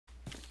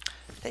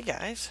Hey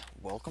guys,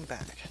 welcome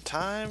back.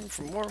 Time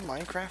for more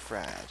Minecraft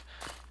R.A.D.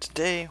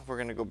 Today we're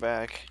gonna go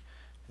back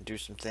and do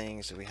some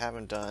things that we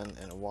haven't done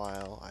in a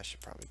while. I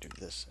should probably do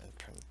this and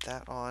turn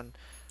that on.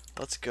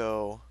 Let's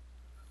go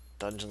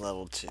dungeon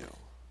level 2.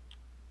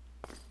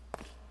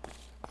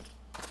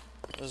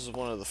 This is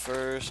one of the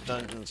first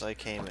dungeons I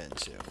came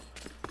into.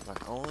 I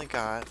only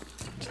got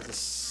to the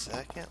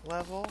second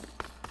level.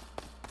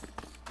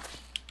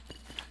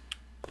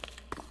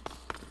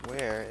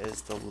 Where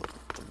is the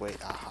way?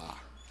 Aha.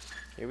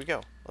 Here we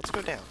go. Let's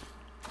go down.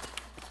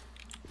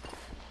 I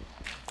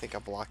think I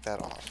blocked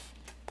that off.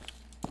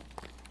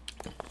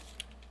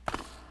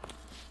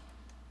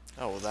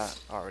 Oh, well, that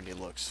already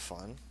looks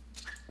fun.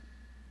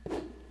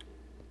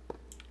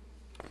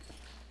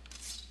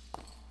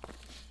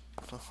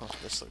 Oh,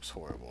 this looks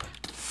horrible.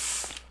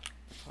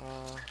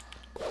 Oh.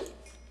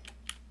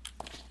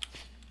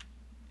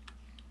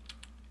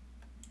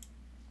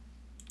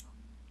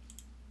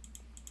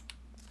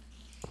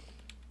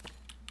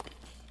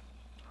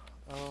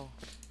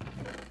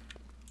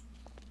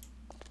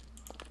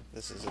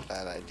 This is a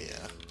bad idea.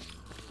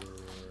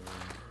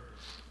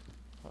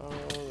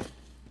 Oh.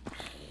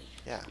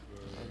 Yeah,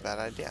 a bad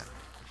idea.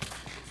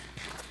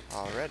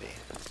 Already.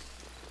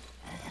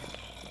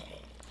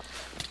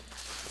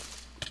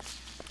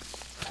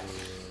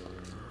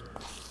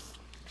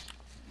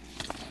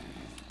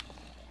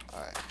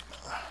 Alright.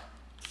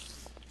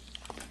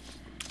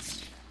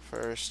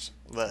 First,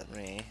 let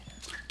me...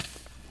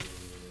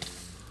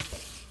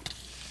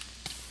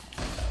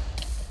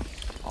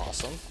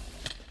 Awesome.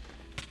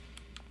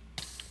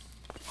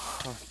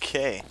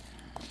 Okay.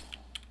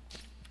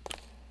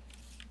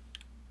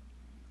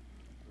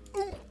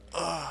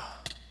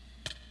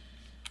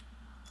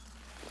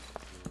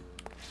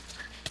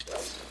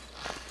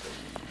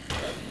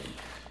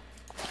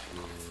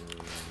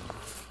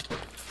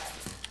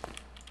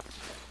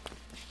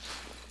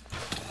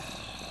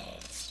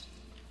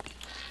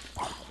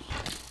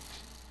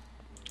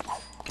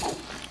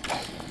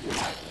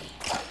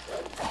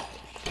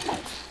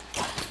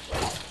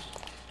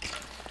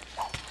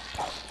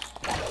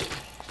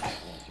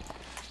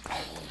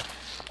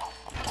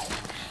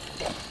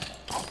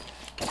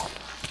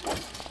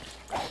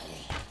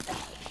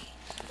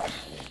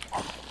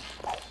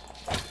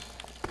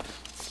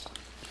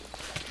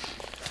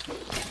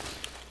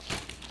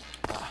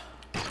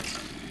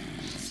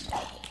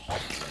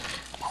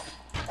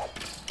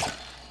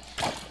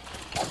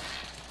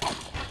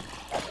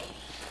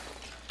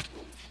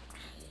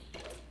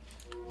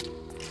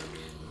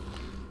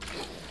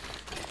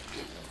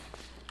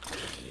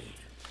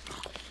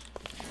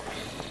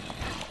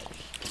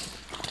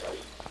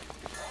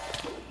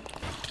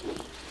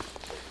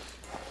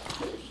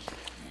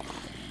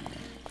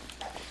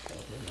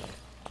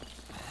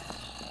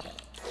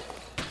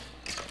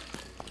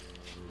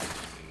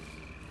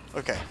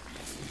 Okay.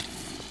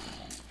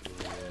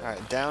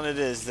 Alright, down it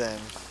is then.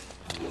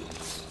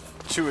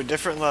 To a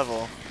different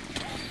level.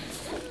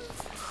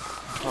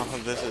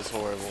 Oh, this is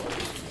horrible.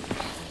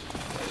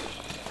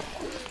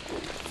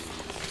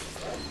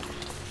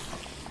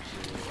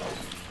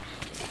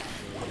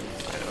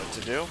 I know what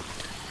to do.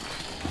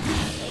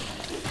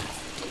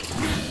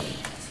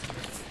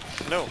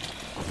 No.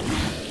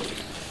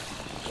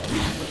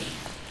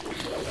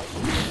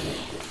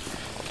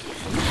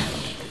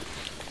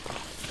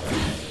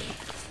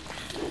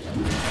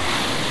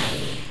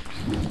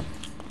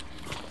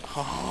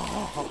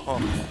 Oh,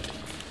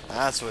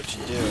 that's what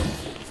you do.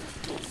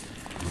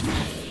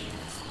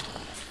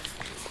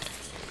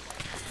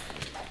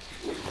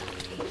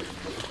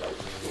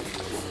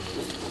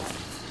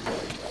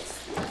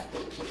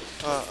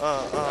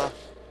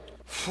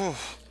 Whew.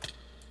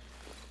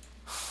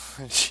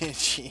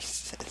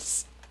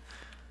 Jesus.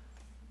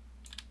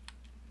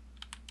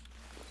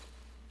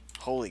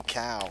 Holy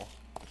cow.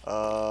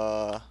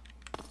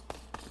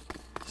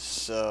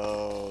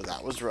 So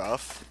that was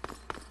rough.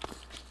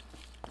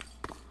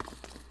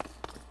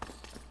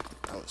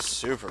 That was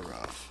super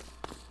rough.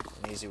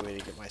 An easy way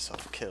to get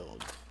myself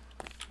killed.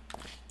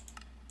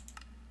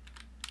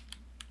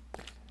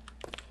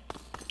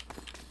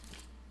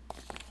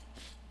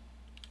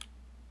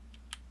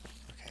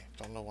 Okay,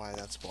 don't know why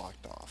that's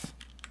blocked off.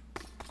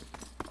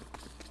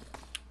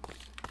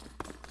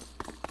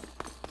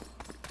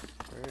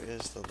 Where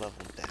is the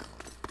level down?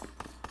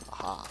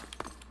 Aha.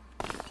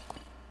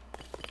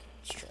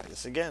 Let's try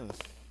this again.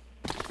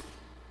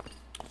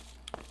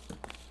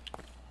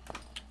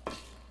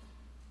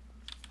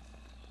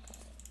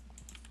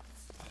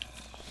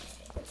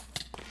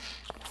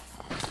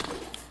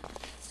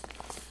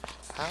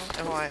 How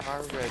am I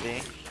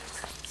already?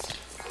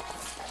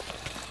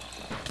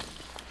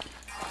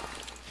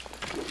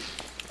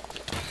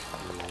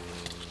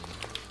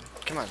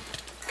 Come on.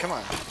 Come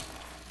on.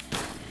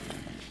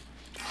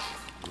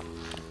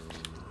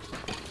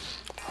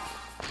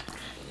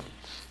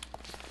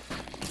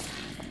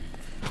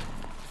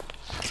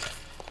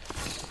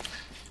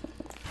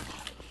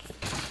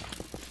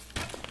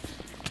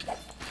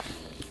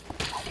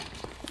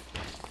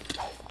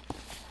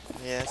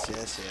 Yes,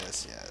 yes,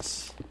 yes,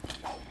 yes.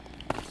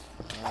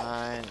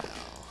 I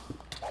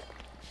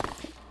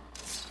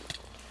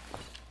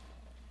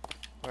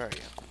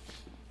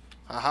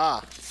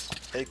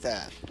take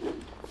that.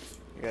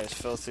 You guys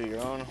fell through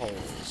your own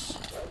holes.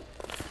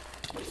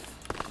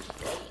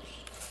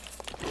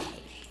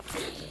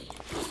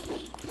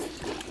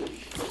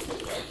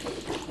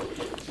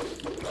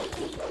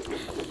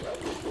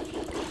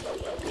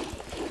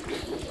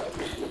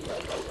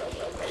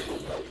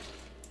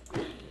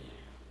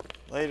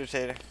 Later,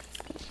 Tater.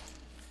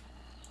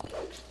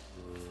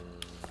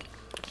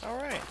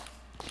 Alright.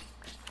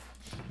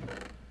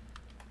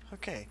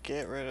 Okay,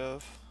 get rid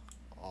of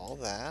all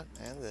that,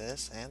 and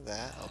this, and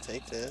that. I'll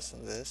take this,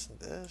 and this, and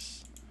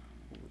this.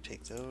 Ooh,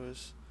 take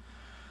those.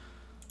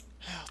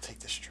 I'll take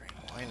the string.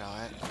 Why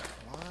not?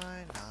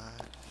 Why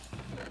not?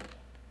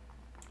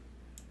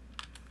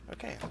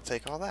 Okay, I'll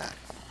take all that.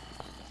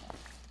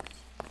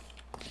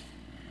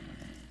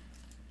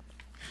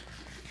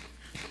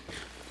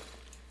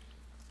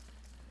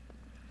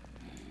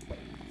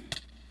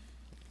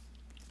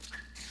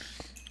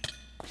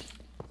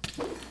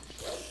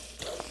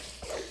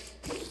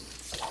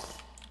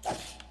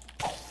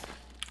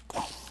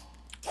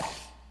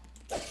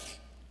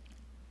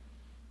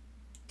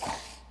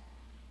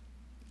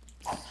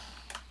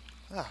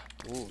 Ah,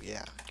 ooh,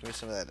 yeah. Give me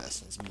some of that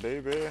essence,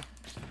 baby.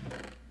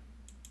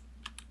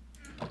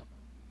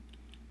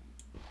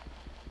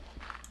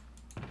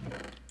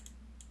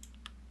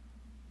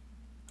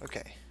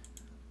 Okay.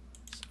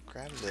 So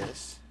grab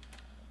this,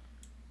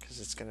 because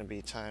it's going to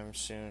be time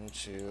soon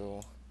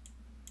to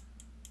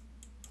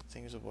put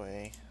things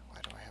away.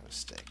 Why do I have a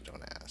stick?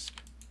 Don't ask.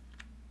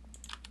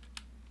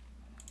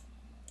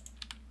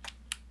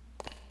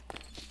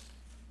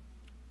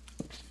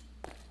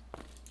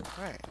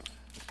 Alright.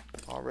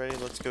 Already,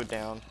 let's go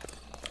down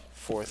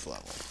 4th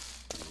level.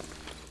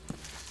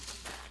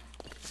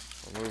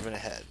 We're moving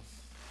ahead.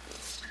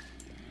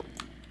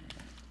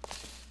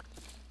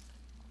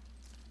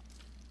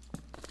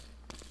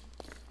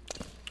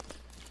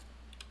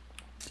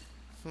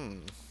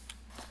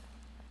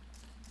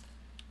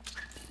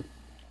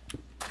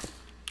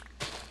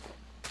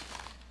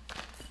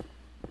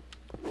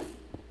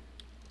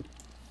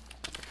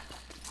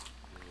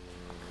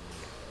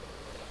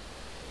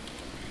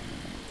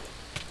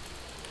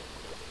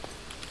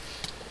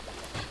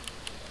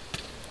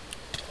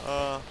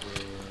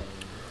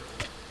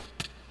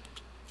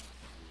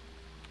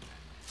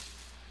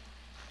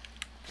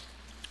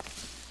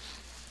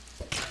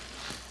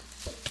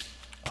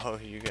 Oh,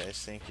 you guys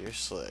think you're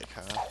slick,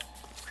 huh?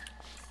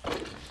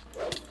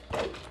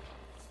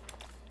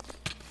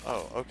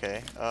 Oh,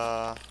 okay.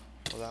 Well,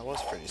 that was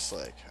pretty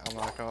slick. I'm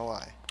not gonna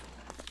lie.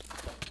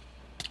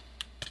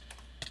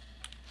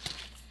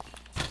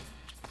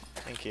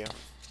 Thank you.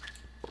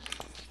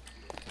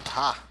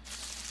 Aha!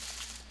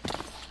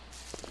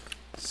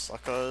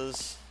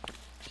 Suckers.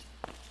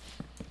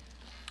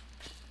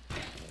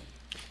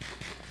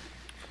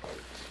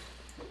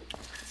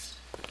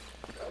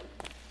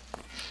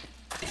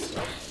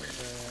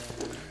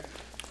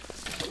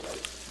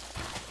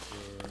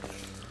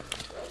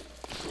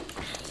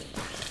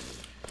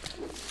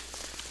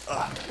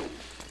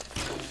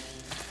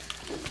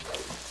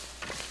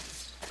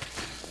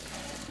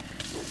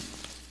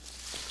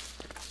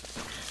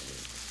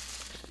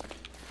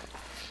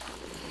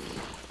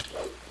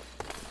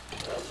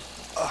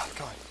 Oh,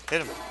 come on.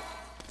 Hit him.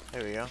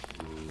 There we go.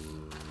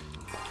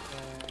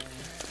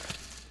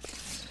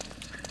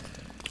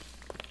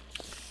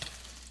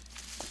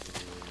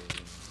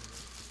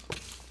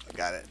 I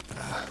got it.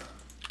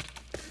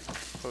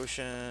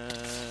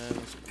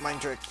 Potions.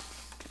 Mind trick.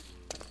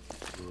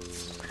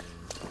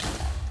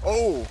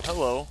 Oh,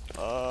 hello.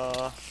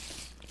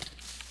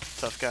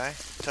 Tough guy?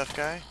 Tough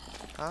guy?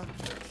 Huh?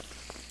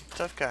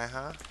 Tough guy,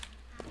 huh?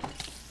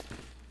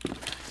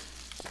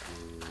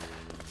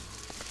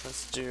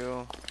 Let's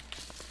do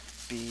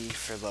B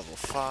for level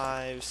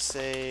 5,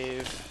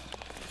 save.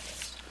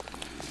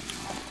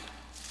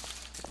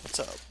 What's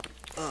up?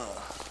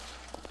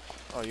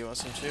 Oh, you want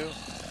some too?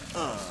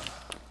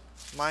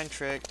 Mind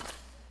trick.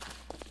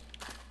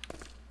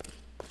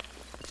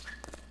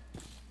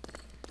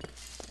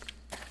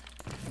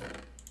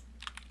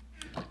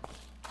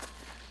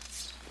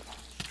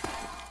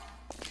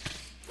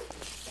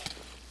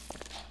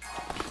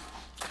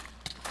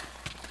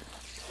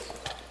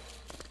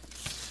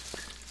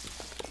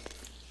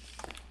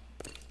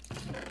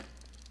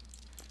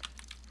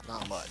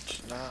 Not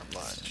much, not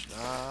much,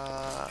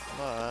 not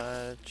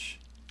much.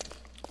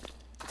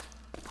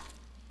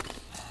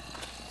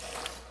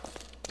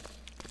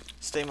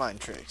 Stay mind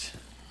tricked.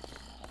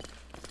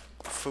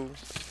 Fool.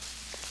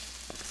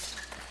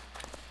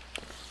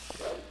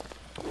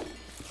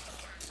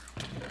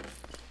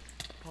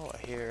 Oh, I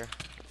hear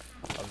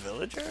a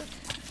villager?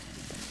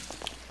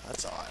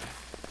 That's odd.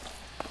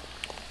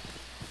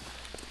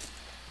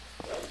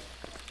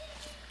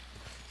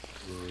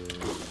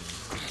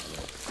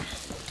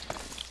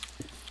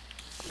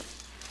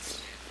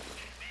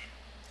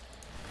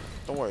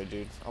 Don't worry,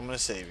 dude. I'm gonna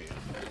save you.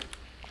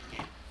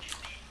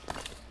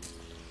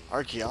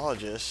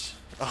 Archaeologist?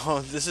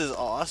 Oh, this is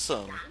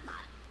awesome.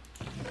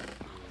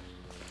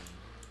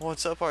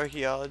 What's up,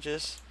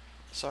 archaeologist?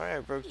 Sorry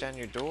I broke down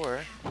your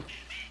door.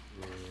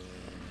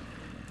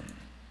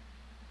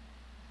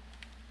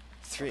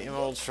 3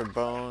 emeralds for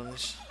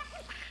bones.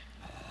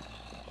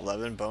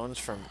 11 bones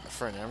for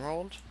an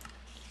emerald.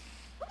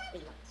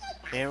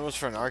 Emeralds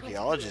for an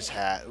archaeologist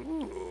hat.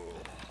 Ooh.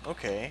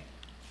 Okay.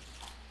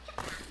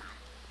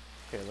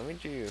 Okay, let me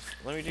do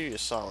you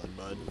solid,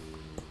 bud.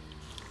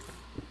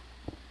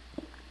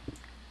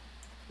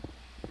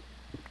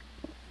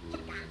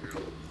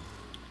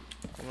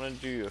 I'm gonna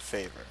do you a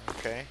favor,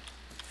 okay?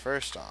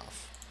 First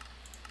off,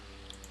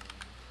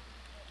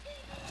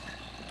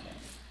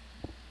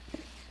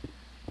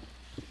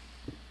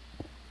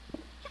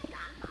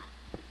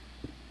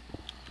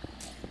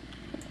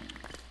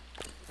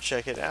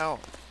 check it out.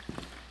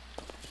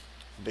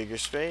 Bigger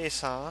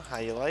space, huh? How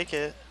you like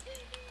it?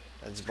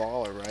 That's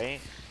baller, right?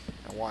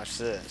 Now watch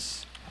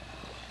this.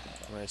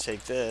 I'm gonna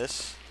take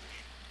this.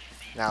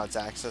 Now it's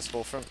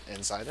accessible from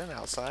inside and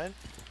outside.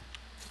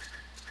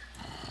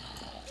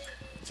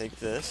 Take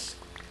this.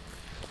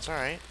 It's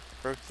alright.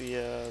 Broke the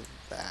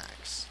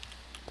axe.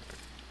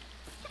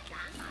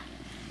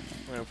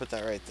 I'm gonna put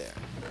that right there.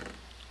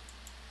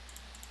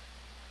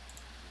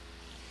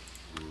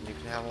 You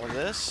can have all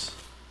this.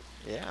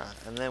 Yeah,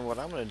 and then what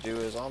I'm gonna do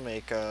is I'll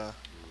make a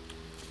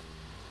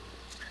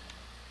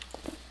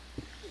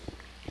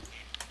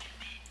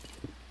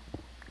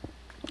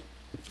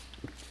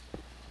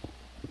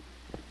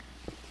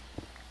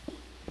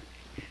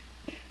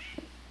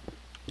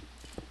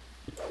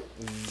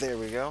there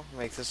we go.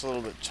 Make this a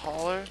little bit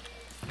taller.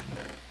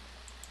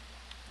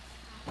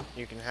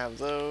 You can have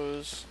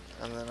those,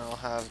 and then I'll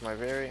have my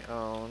very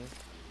own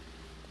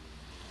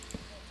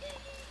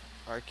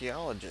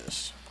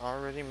archaeologist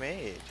already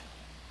made.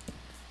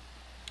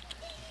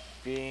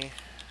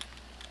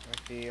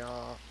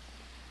 Archaeologist?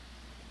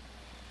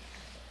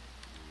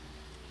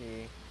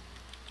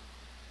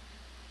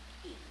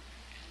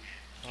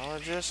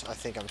 I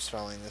think I'm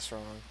spelling this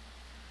wrong.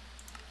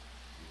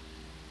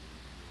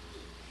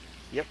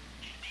 Yep.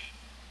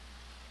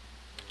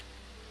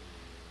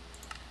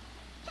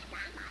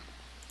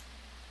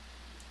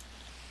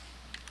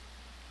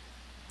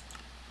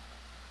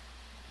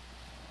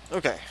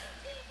 Okay.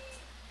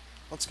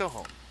 Let's go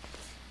home.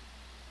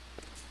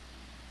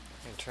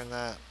 And turn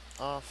that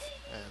off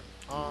and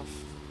off.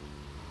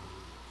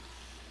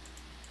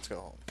 Let's go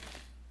home.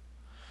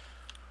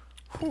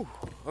 Whew.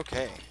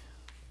 Okay.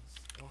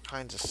 All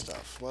kinds of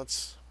stuff.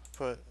 Let's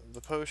put the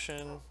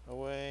potion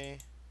away.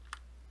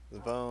 The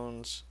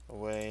bones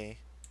away.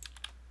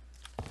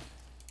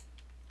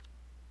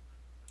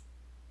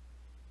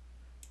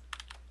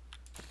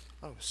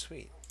 Oh,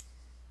 sweet.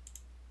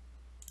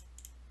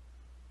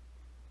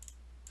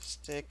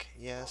 Stick,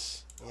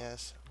 yes,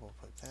 yes. We'll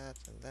put that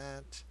and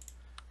that.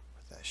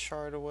 Put that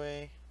shard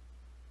away.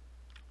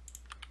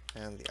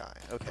 And the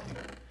eye. Okay.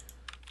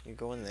 You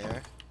go in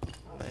there.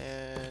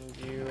 And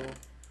you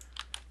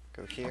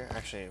go here.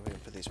 Actually, we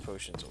can put these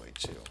potions away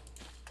too.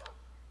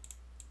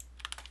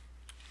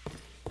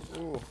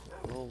 Ooh,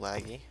 a little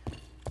laggy.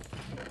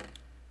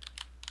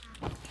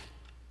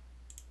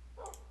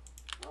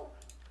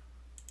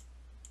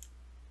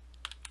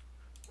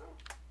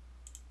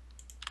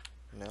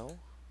 No?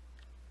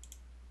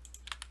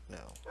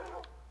 No.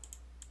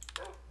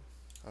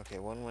 Okay,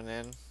 one went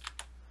in.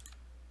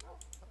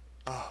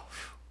 Oh.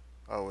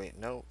 Oh, wait,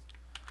 no.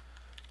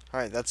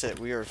 Alright, that's it.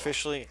 We are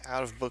officially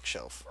out of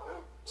bookshelf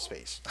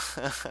space.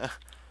 I'm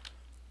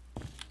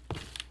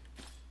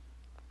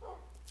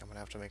gonna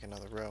have to make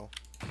another row.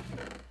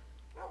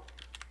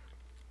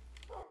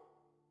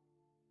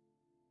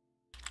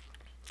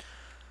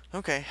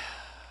 Okay.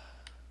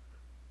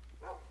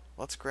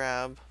 Let's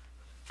grab...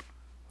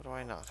 What do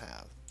I not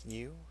have?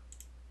 You?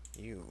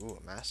 You. Ooh,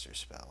 a master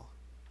spell.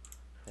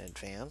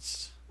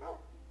 Advanced.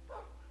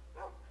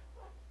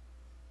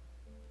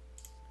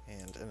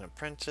 And an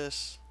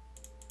apprentice.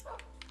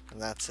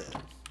 And that's it.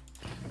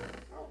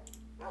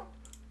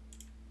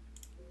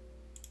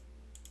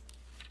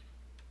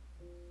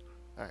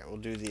 Alright, we'll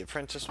do the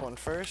apprentice one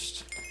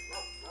first.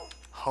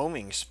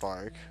 Homing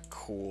spark.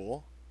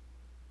 Cool.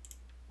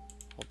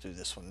 We'll do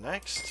this one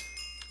next.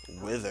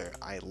 Wither.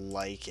 I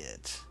like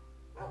it.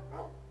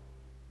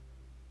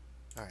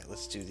 Alright,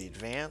 let's do the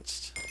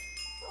advanced.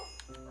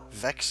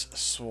 Vex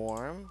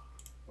Swarm.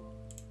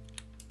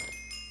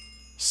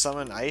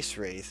 Summon Ice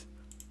Wraith.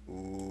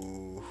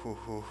 Ooh, hoo,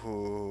 hoo,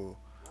 hoo.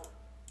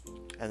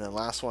 And then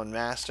last one,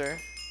 Master.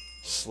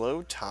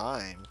 Slow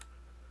Time.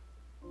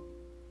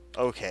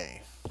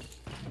 Okay.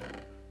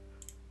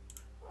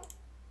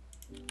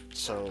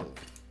 So,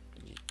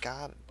 you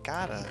gotta...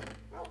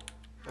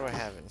 What do I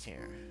have in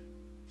here?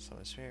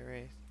 Summon Spirit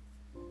Wraith.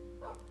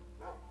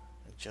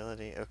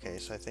 Agility. Okay,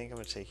 so I think I'm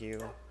gonna take you,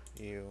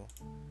 and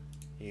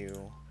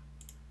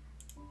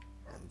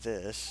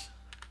this.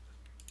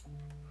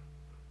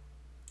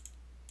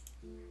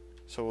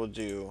 So we'll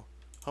do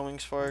Homing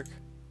Spark,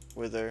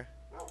 Wither,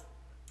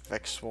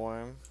 Vex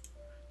Swarm,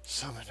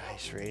 Summon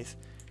Ice Wraith,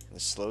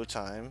 and Slow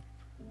Time.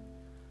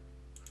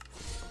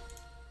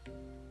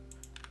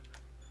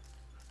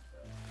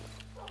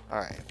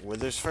 Alright,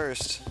 Withers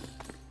first.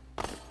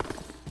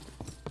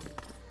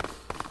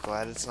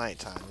 Glad it's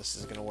nighttime. This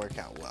is gonna work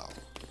out well.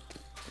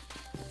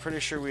 pretty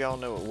sure we all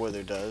know what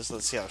Wither does.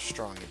 Let's see how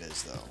strong it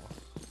is, though.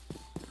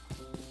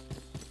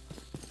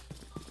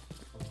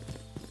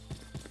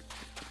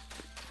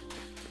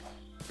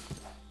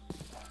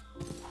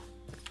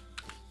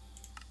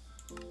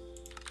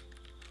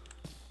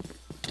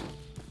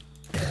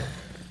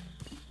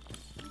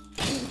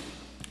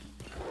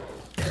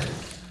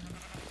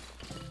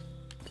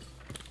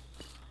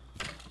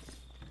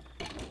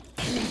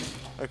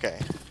 Okay.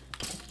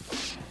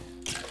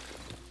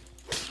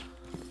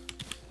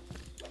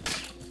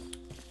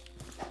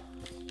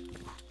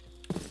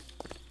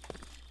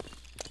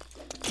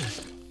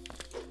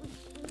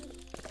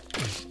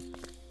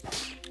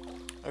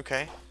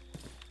 Okay.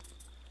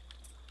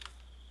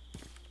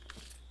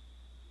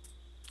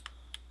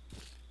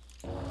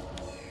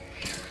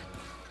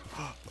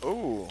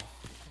 Oh.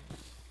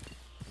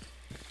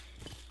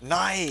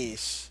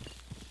 Nice.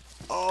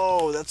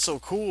 Oh, that's so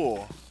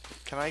cool.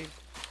 Can I?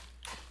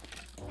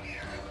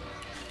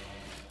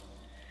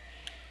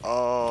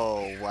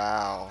 Oh,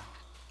 wow.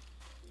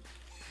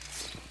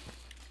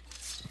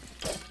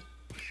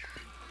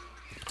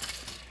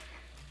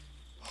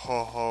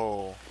 Ho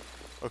ho.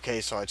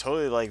 Okay, so I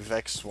totally like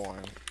Vex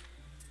Swarm.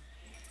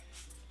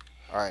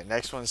 Alright,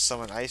 next one's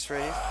Summon Ice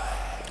Wraith.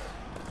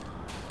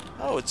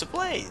 Oh, it's a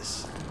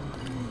Blaze.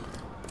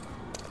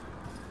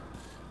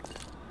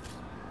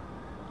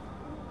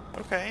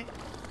 Okay.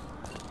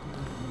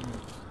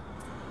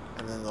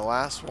 And then the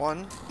last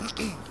one.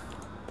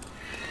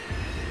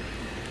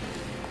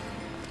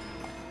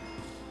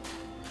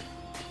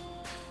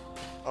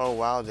 Oh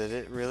wow, did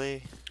it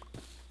really?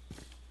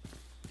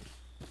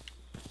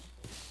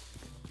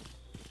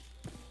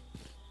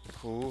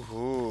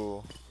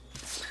 Ooh.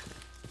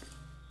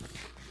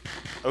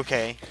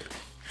 Okay.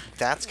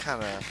 That's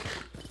kind of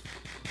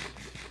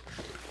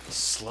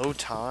slow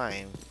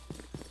time.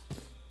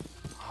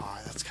 Oh,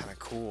 that's kind of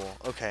cool.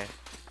 Okay.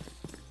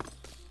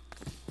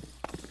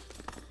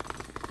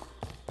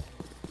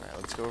 Alright,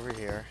 let's go over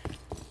here.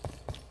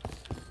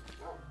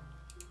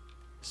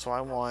 So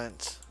I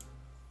want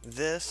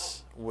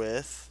this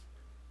with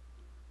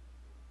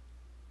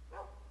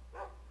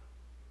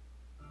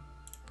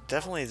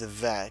definitely the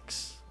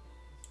Vex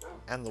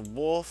and the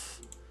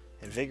Wolf,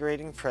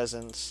 Invigorating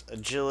Presence,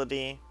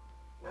 Agility.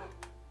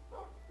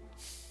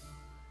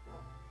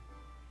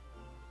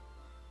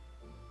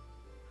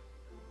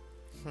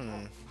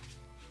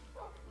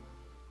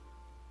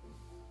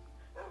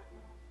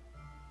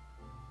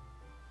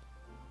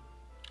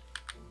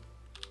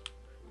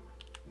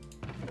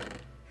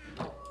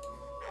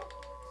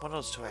 What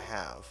else do I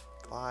have?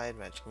 Glide,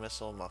 Magic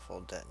Missile,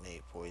 Muffle,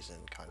 Detonate, Poison,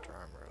 Conjure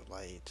Armor,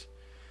 Light,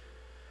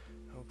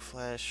 Oak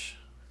Flesh.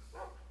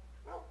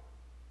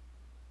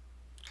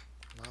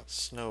 Not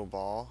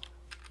Snowball.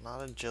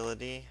 Not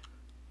Agility.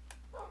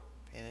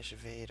 Banish,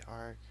 Evade,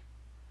 Arc.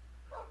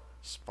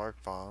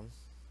 Spark Bomb.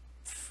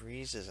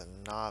 Freeze is a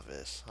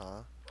novice,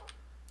 huh?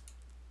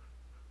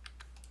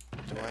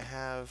 Do I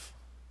have...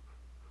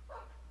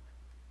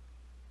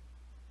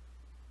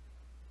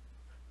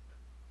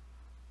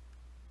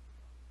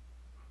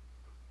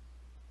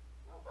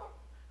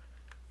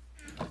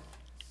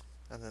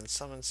 And then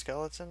Summon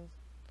Skeleton?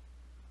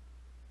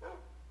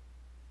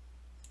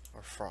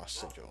 Or Frost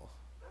Sigil?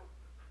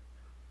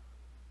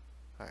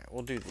 Alright,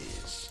 we'll do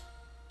these.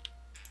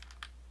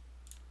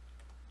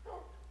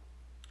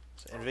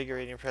 So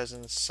Invigorating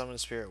Presence, Summon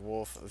Spirit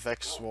Wolf,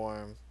 Vex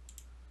Swarm.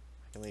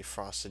 I can leave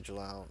Frost Sigil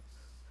out.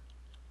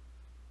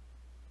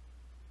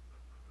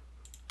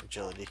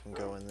 Agility can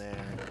go in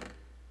there.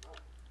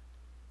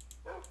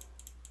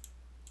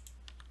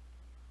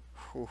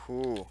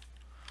 Woohoo.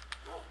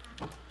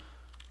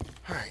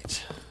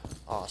 Alright.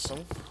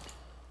 Awesome.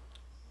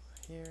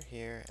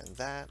 Here, and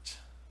that.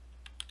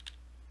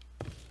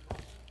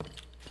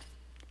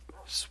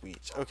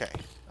 Sweet. Okay.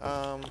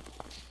 What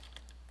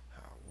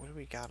do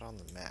we got on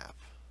the map?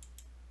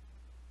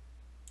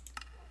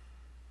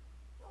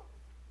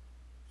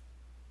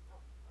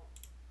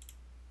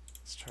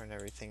 Let's turn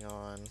everything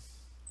on.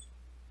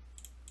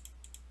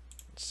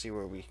 Let's see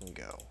where we can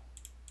go.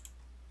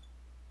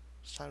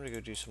 It's time to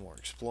go do some more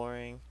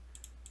exploring.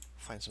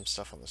 Find some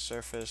stuff on the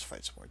surface,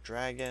 fight some more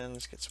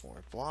dragons, get some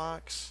more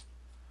blocks.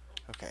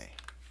 Okay.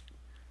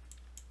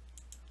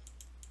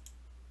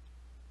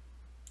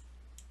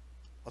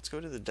 Let's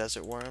go to the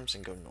desert worms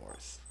and go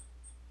north.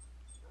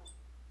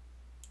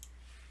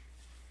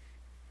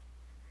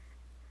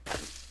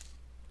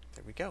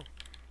 There we go.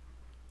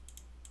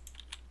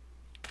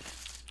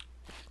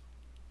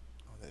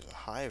 Oh, there's a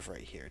hive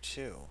right here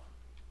too.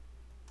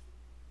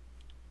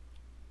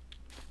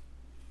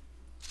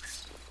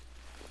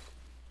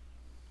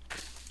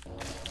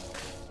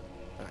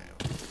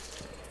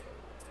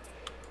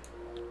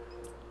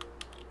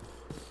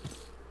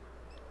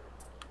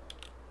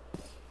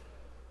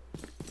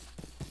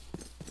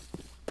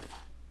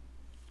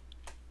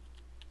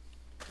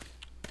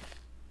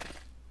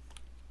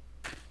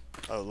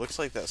 Oh, looks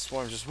like that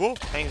swarm just whoop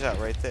hangs out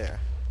right there.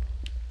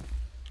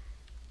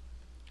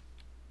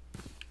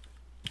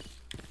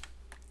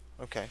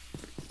 Okay.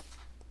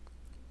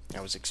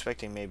 I was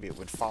expecting maybe it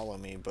would follow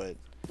me, but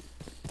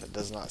That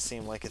does not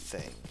seem like a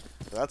thing.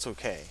 But that's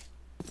okay.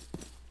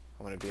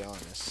 I'm gonna be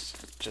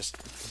honest. Just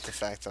the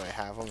fact that I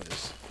have them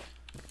is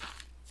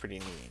pretty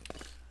neat.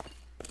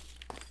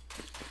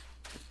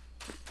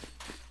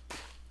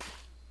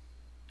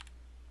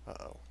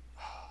 Uh-oh.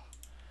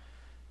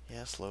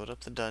 Yes, load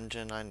up the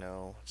dungeon, I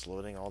know. It's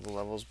loading all the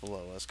levels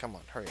below us. Come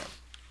on, hurry up.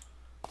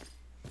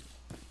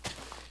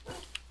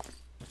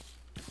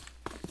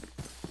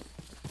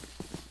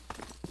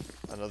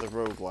 Another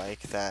roguelike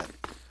that...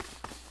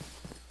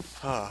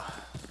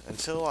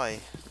 until I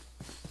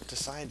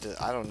decide to...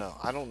 I don't know.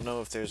 I don't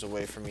know if there's a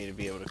way for me to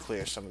be able to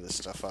clear some of this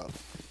stuff up.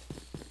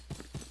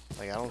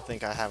 Like, I don't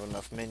think I have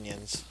enough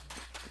minions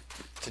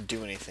to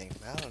do anything.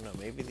 I don't know.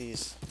 Maybe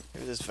this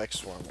Vex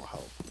Swarm will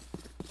help.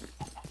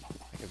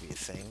 That could be a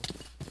thing,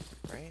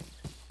 right?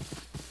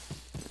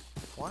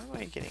 Why am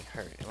I getting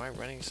hurt? Am I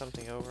running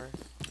something over?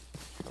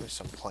 Probably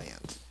some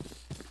plant.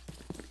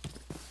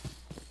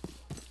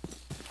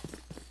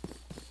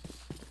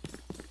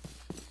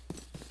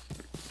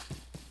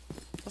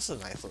 This is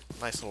a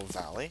nice little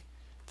valley.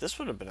 This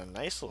would have been a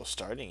nice little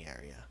starting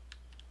area.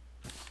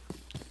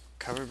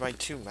 Covered by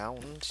 2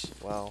 mountains.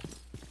 Well,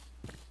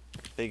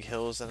 big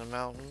hills and a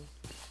mountain.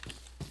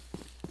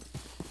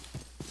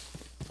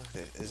 Look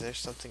there. Is there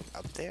something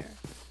up there?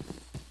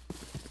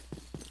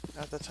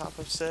 At the top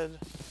of said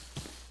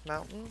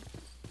mountain?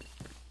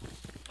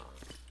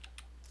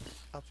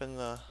 Up in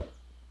the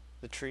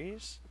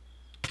trees?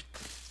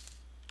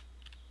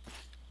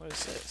 What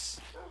is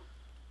this?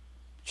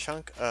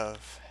 Chunk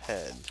of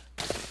head.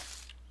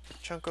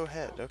 Chunk of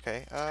head,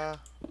 okay.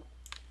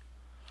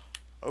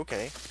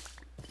 Okay.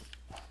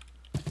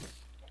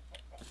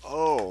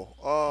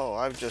 Oh,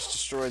 I've just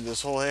destroyed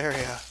this whole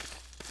area.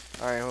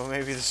 Alright, well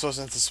maybe this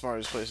wasn't the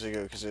smartest place to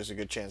go, because there's a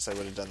good chance I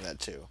would have done that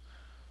too.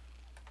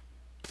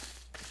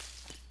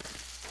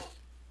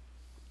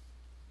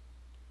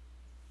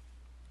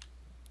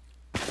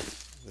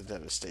 The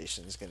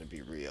devastation is going to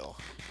be real.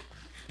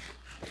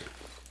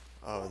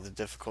 Oh, the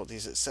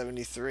difficulty's at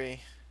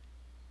 73.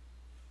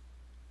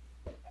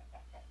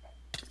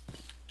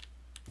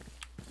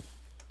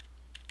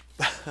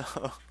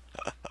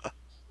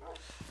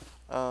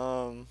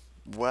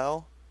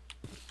 Well,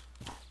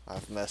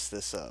 I've messed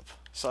this up.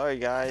 Sorry,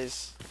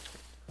 guys.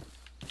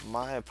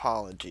 My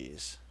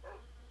apologies.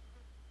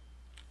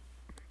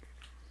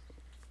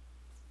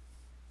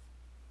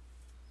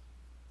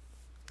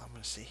 I'm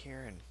gonna sit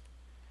here and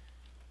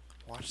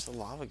watch the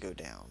lava go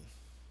down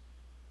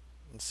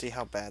and see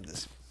how bad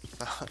this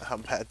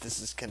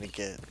is gonna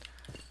get.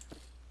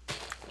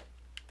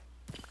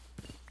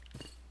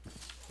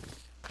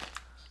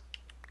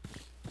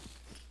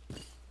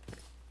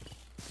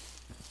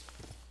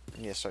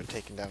 I need to start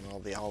taking down all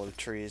the olive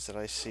trees that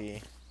I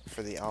see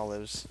for the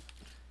olives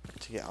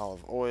to get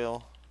olive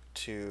oil,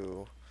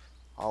 to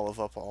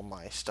olive up all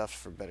my stuff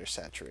for better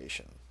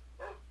saturation.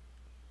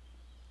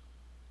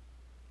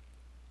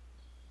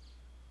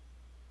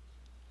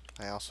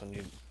 I also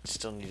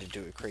still need to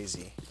do a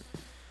crazy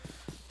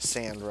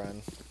sand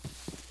run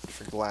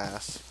for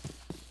glass.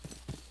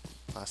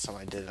 Last time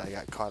I did it, I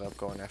got caught up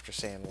going after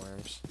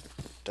sandworms,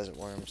 desert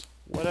worms,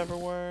 whatever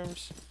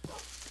worms.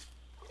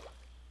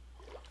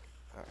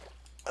 Alright.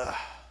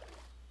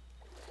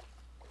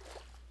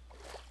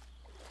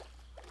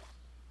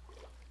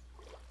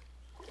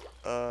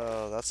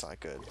 Oh, that's not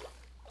good.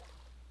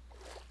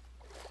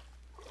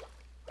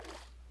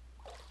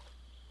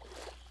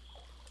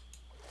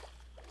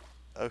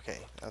 Okay,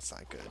 that's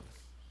not good.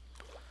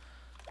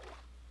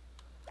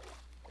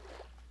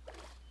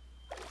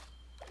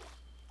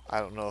 I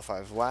don't know if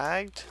I've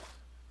lagged.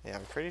 Yeah,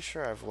 I'm pretty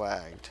sure I've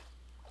lagged.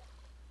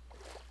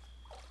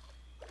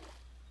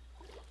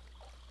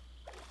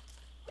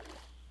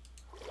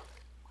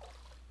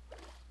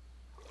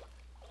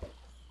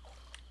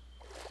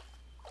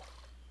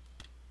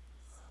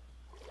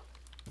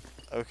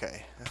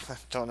 Okay,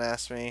 don't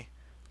ask me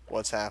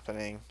what's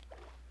happening.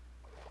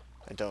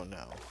 I don't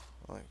know.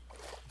 Like,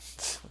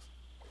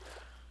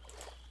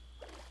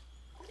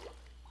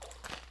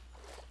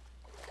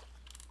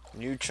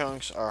 new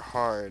chunks are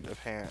hard,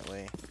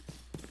 apparently.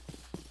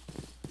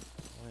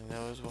 Only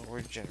knows what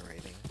we're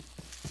generating.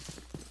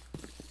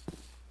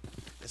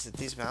 Is it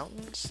these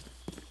mountains?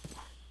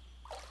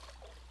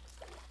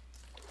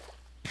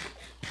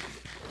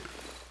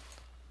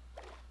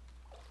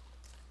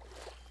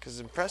 Because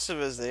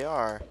impressive as they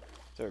are,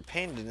 they're a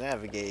pain to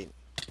navigate.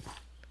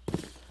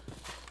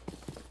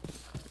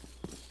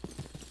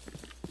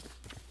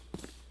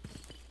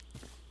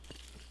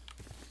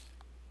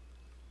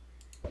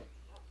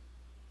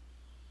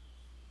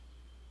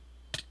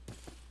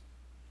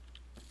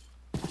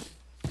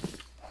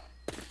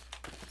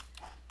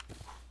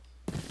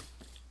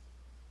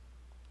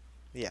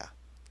 Yeah,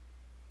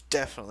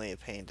 definitely a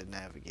pain to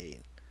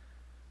navigate.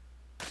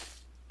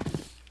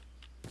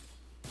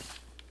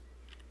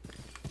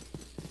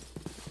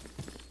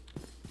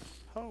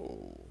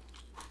 Oh.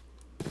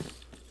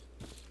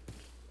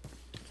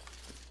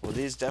 Well,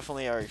 these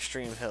definitely are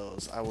extreme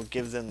hills. I will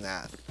give them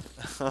that.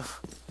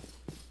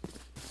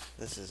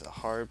 This is a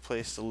hard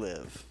place to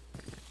live.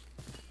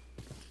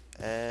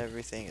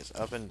 Everything is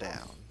up and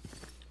down.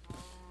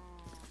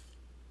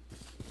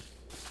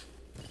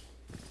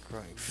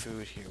 Growing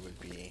food here would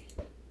be...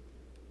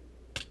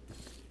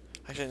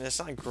 Actually, it's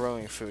not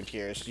growing food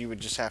here, so you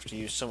would just have to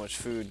use so much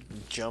food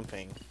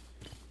jumping.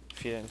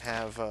 If you didn't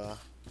have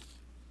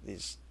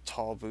these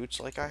tall boots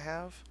like I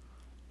have,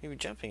 you'd be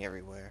jumping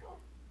everywhere.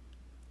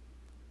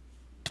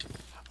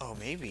 Oh,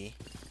 maybe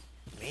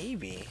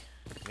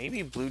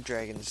blue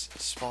dragons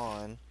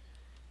spawn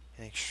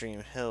in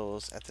extreme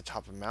hills at the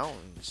top of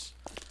mountains.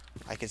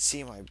 I could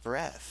see my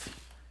breath.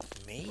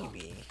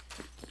 Maybe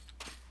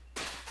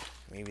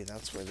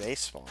that's where they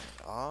spawn.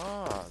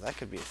 Ah, that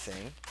could be a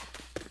thing.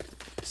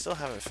 Still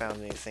haven't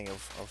found anything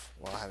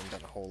well, I haven't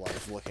done a whole lot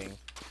of looking,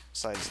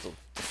 besides the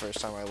first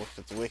time I looked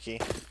at the wiki.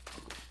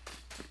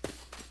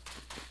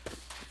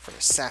 For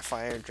a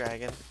sapphire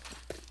dragon.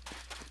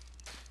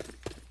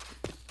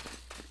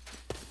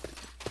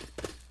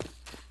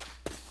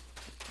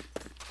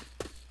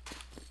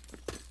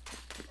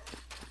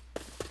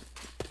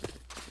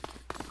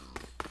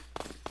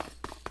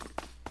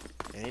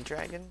 Any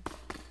dragon?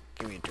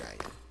 Give me a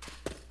dragon.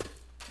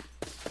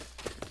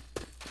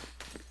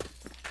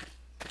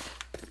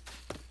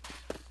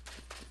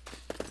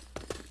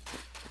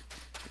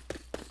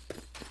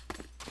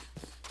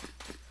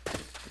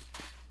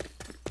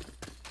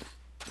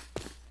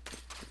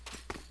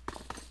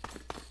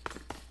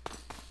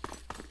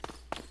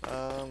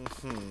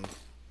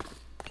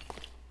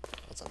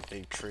 That's a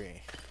big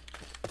tree.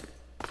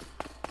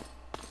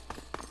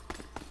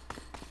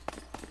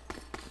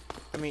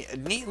 I mean,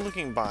 neat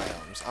looking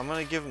biomes. I'm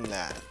gonna give them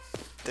that.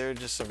 There are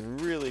just some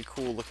really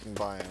cool looking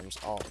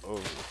biomes all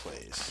over the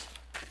place.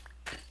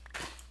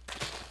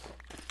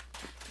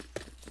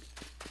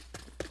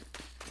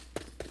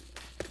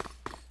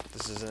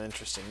 This is an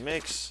interesting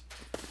mix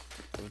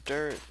of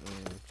dirt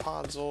and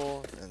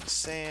podzol and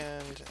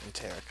sand and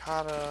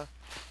terracotta.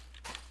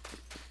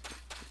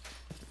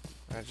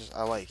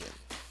 I like it.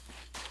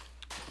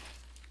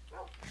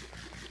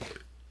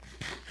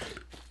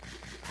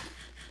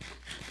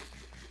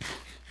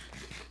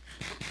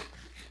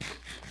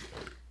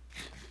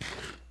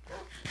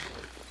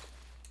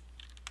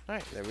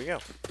 Alright, there we go.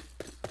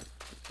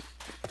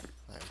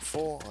 I'm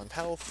full on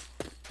health.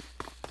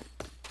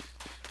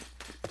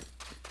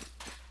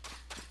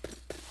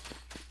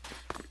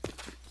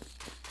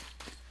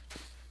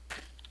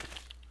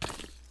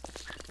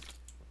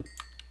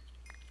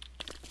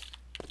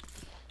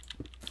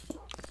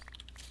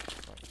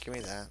 Give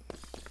me that.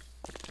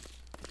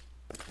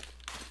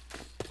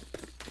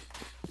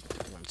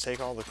 I'm going to take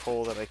all the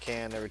coal that I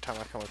can every time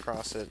I come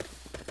across it,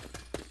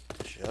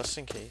 just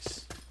in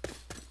case.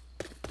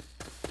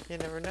 You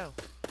never know.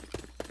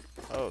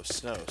 Oh,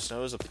 snow.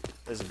 Snow is a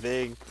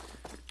big,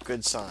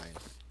 good sign.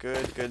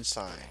 Good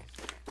sign.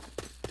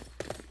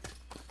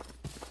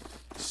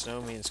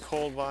 Snow means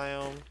cold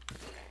biome.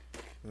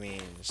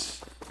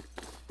 Means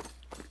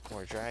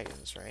more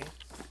dragons, right?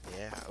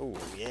 Yeah. Oh,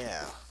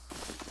 yeah.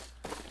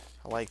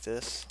 I like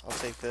this. I'll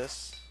take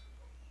this.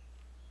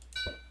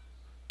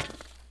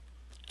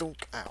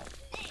 Dunk out.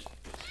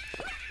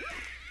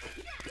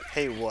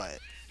 Hey, what?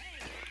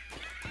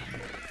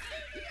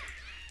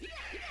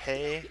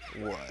 Hey,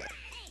 what?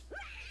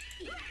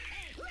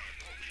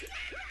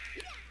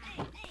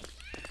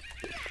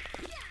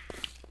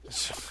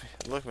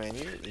 Look, man,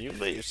 you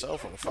lit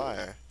yourself on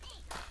fire.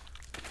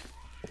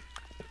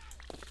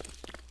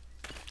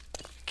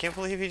 Can't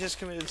believe he just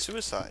committed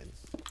suicide.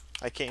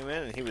 I came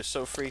in and he was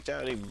so freaked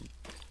out he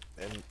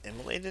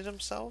immolated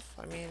himself?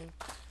 I mean,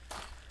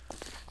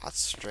 that's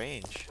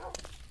strange.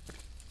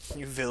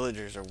 You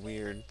villagers are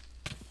weird.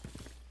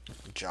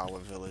 Jawa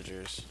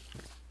villagers.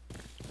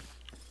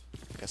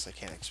 Guess I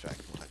can't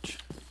expect much.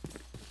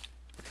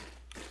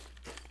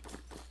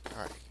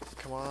 Alright,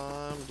 come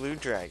on, blue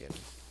dragon.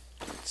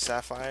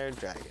 Sapphire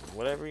dragon.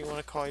 Whatever you want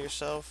to call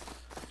yourself,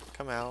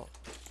 come out.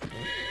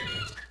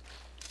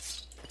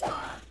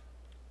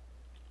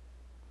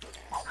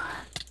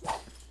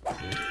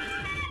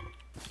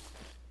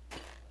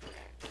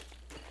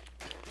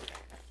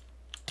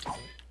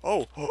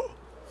 Oh!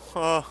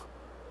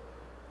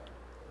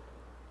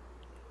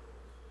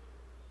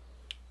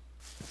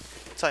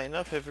 Tighten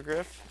up,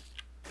 Hippogriff.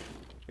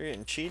 You're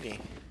getting cheaty.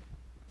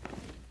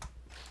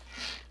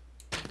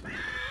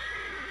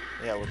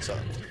 Yeah, what's up?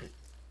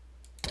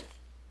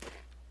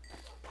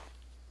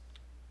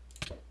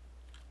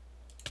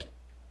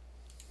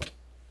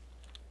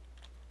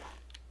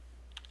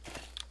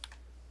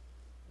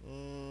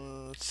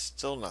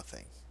 Still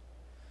nothing.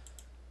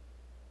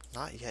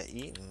 Not yet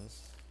eaten.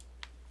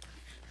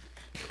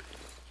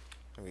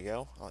 There we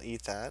go. I'll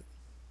eat that.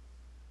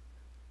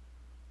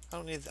 I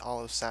don't need the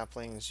olive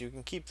saplings. You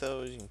can keep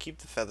those. You can keep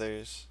the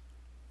feathers.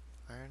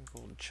 Iron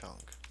gold chunk.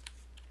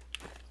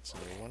 That's a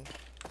new one.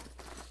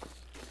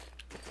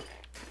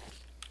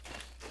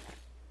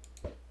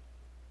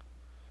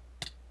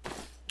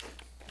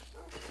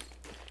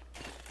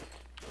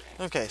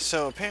 Okay,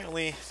 so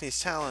apparently these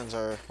talons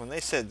are, when they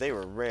said they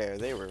were rare,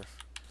 they were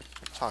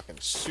talking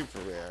super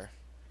rare.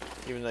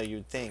 Even though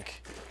you'd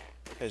think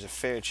there's a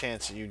fair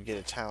chance that you'd get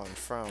a talon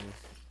from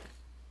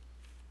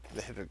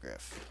the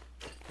hippogriff.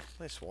 At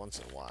least once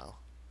in a while.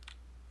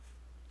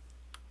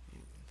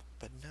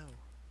 But no.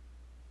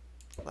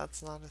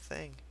 That's not a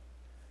thing.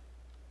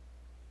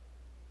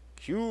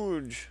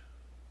 Huge!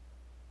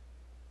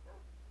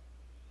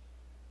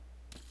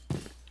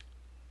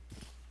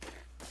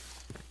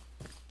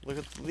 Look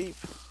at the leap.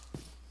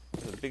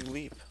 The big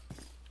leap.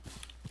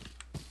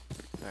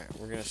 Alright,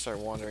 we're gonna start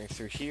wandering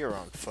through here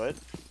on foot.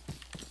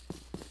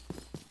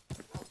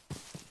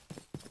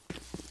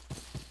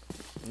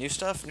 New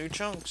stuff, new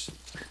chunks.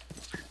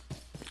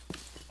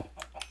 I'm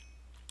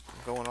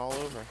going all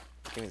over.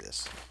 Give me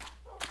this.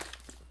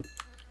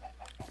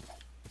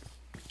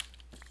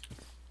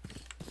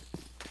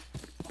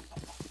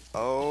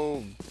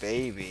 Oh,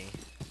 baby.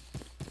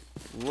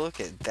 Look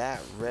at that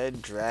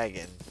red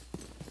dragon.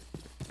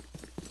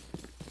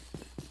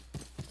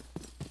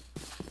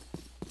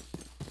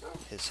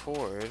 His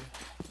horde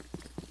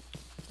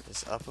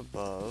is up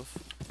above.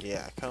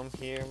 Yeah, come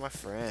here, my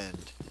friend.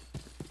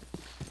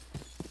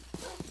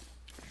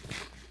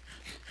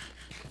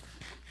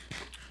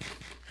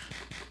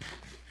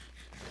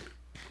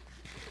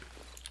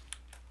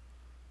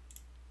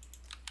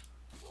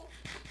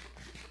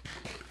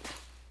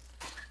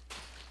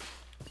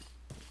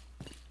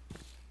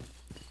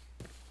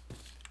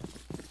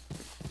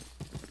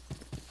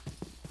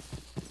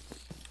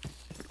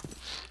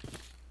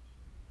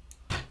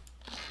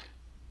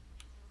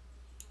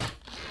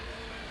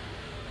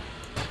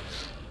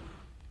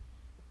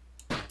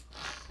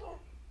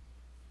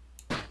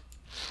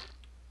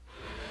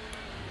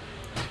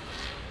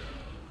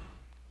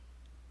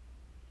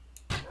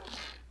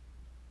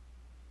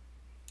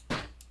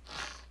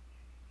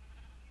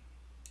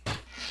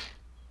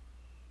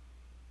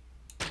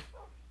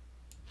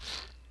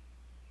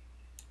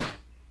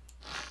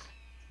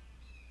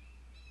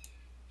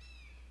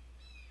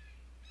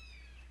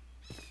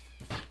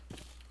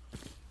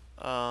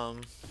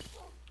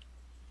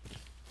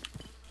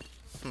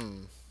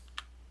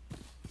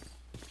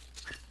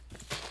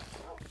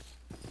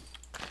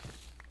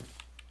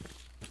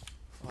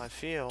 Well, I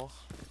feel,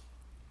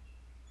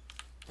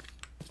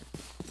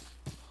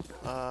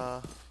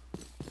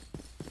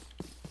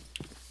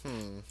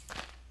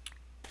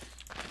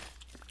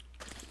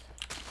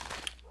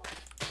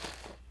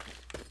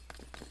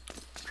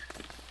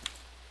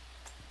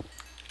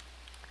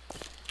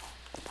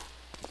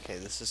 Okay,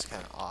 this is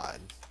kind of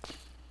odd.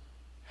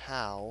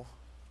 How?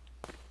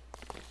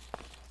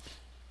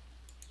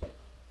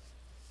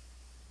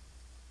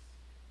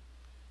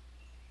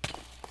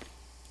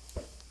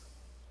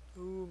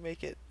 Ooh,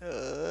 make it,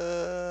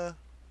 There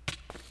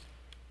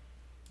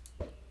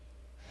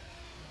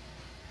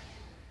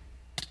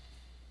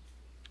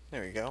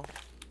we go.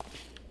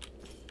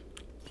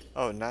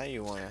 Oh, now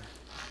you wanna...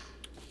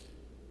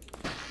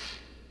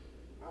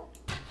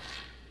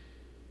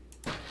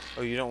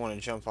 Oh, you don't want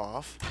to jump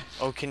off?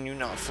 Oh, can you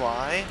not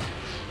fly?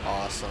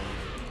 Awesome.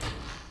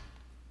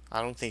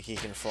 I don't think he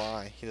can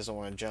fly. He doesn't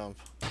want to jump.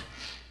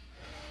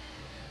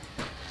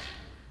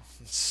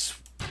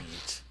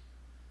 Sweet.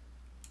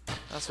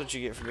 That's what you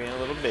get for being a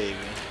little baby.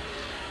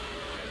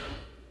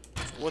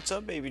 What's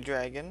up, baby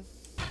dragon?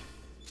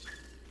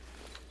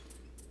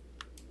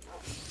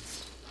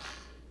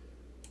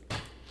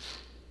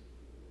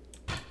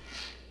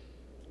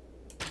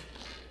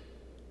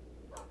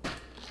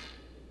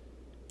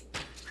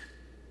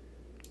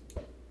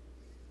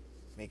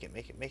 Make it,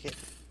 make it, make it.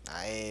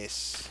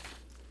 Nice.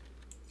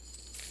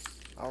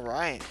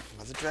 Alright,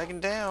 another dragon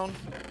down.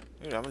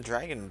 Dude, I'm a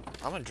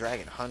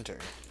dragon hunter.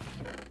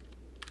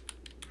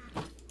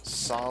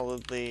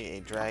 Solidly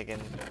a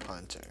dragon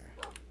hunter.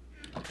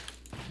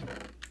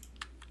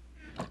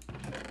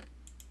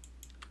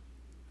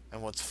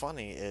 And what's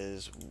funny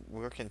is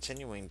we're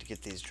continuing to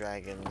get these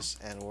dragons,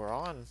 and we're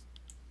on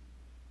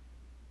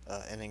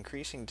an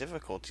increasing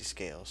difficulty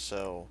scale,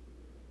 so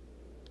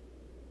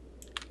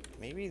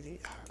maybe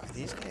are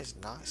these guys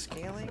not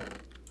scaling?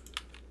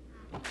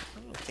 I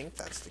don't think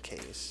that's the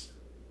case.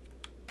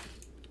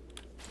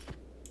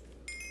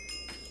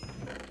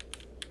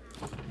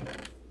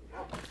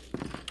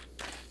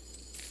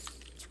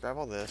 Let's grab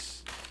all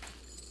this.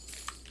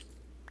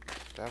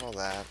 Grab all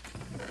that.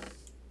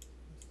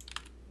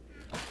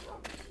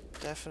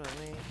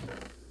 Definitely.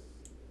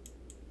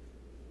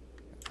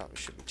 I probably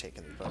should be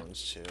taking the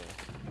bones too.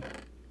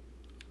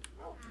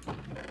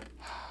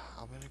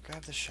 I'm gonna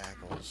grab the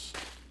shackles.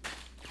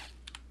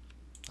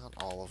 Not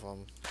all of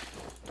them.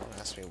 Don't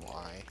ask me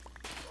why.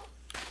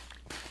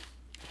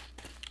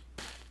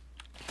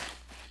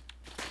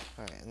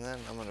 Alright, and then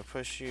I'm gonna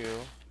push you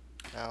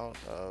out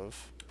of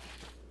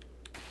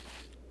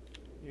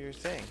your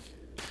thing.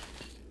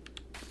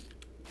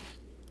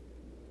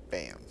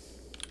 Bam.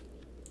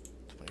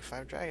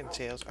 25 dragon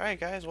tails. Alright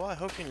guys, well I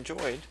hope you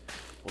enjoyed.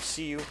 We'll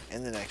see you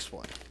in the next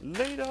one.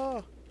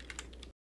 Later!